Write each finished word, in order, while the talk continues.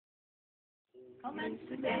Commence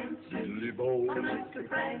to dance, Silly boy. commence to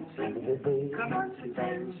prance, Bo bo bo. commence to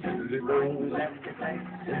dance, Silly boy. left to play,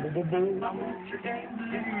 Bo bo bo. commence to dance,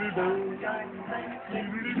 Silly boy. join the play,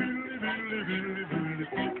 Billy billy billy billy billy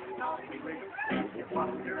billy. naughty with, if you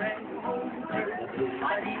wonder and hold her,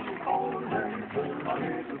 mighty cold, a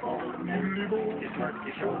little cold, Billy boy. just work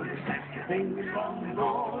your shoulders, snap your fingers from the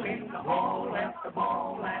ball, in the hall, at the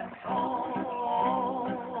ball, that's all.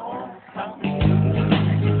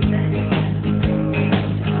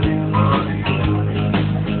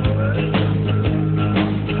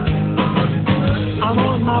 I'm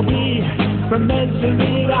on my way from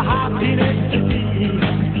misery to happiness to be.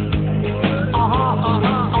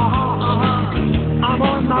 I'm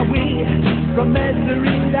on my way from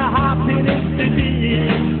misery to happiness to be.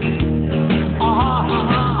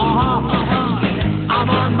 I'm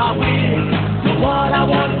on my way to what I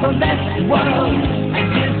want from this world.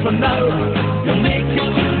 And years from now, you'll make it to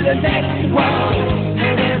the next world.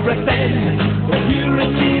 And everything that you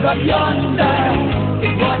receive up yonder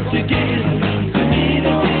is what you give to me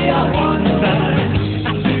today. I wonder. I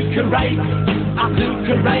took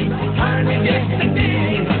a right, turning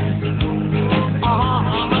yesterday.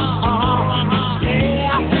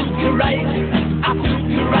 Yeah, I took a right,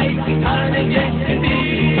 turning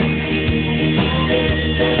yesterday.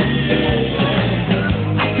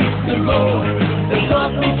 I took the road that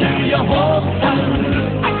brought me to your hometown.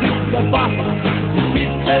 I took the bus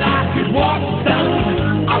that I could walk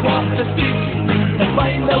down. I walked the streets to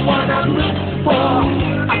find the one I'm looking for.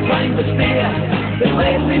 I climbed the stairs that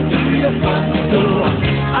led me to your front door. I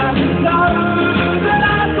know that I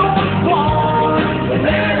don't want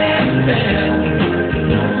anything.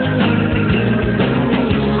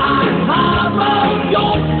 I have a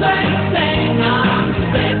your thing. I'm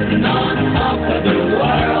sitting on top of the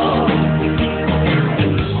world.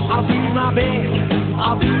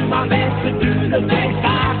 I'll do my best to do the best I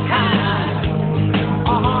can.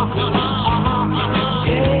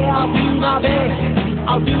 Yeah,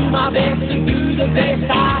 I'll do my best to do the best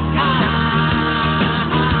I can.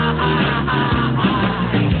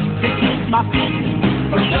 To keep my feet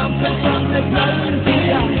from jumping from the ground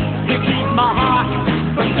here. To keep my heart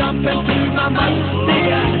from jumping to my mouth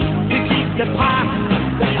there. To keep the past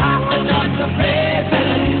and not the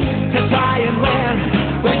present. To try and learn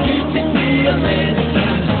when you can feel it.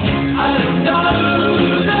 I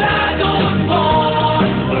know that I don't want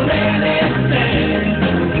for anything.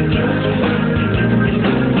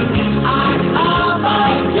 I'm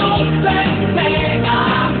about your thing.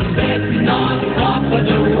 I'm sitting on top of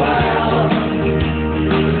the world.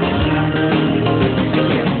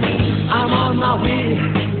 I'm on my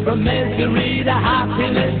way from misery to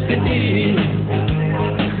happiness today.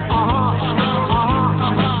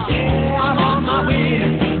 Yeah, I'm on my way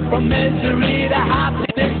from misery to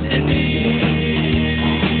happiness today.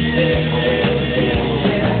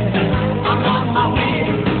 I'm on my way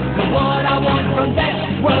to what I want from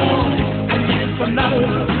this world. And years from now,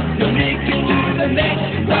 you'll make it to the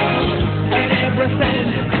next world. And everything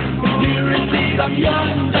that you receive up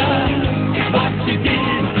yonder